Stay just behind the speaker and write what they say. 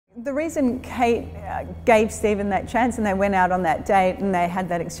The reason Kate gave Stephen that chance and they went out on that date and they had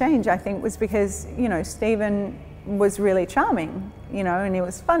that exchange, I think, was because, you know, Stephen was really charming, you know, and he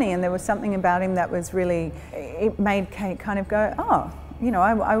was funny, and there was something about him that was really, it made Kate kind of go, oh, you know,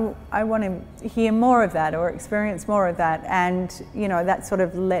 I want to hear more of that or experience more of that. And, you know, that sort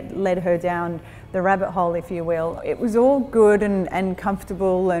of led her down the rabbit hole, if you will. It was all good and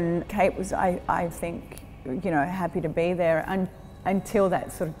comfortable, and Kate was, I think, you know, happy to be there until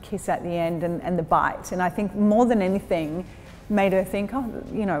that sort of kiss at the end and the bite. And I think more than anything made her think, oh,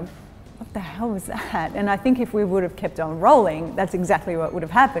 you know, what the hell was that? And I think if we would have kept on rolling, that's exactly what would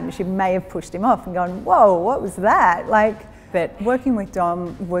have happened. She may have pushed him off and gone, whoa, what was that? But working with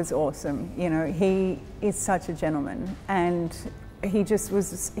Dom was awesome. You know, he is such a gentleman, and he just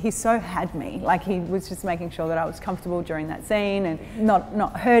was, he so had me. Like, he was just making sure that I was comfortable during that scene and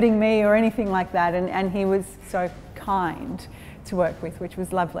not hurting me or anything like that. And he was so kind to work with, which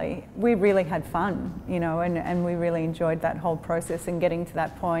was lovely. We really had fun, you know, and we really enjoyed that whole process and getting to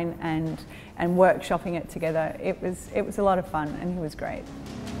that point and workshopping it together. It was a lot of fun, and he was great.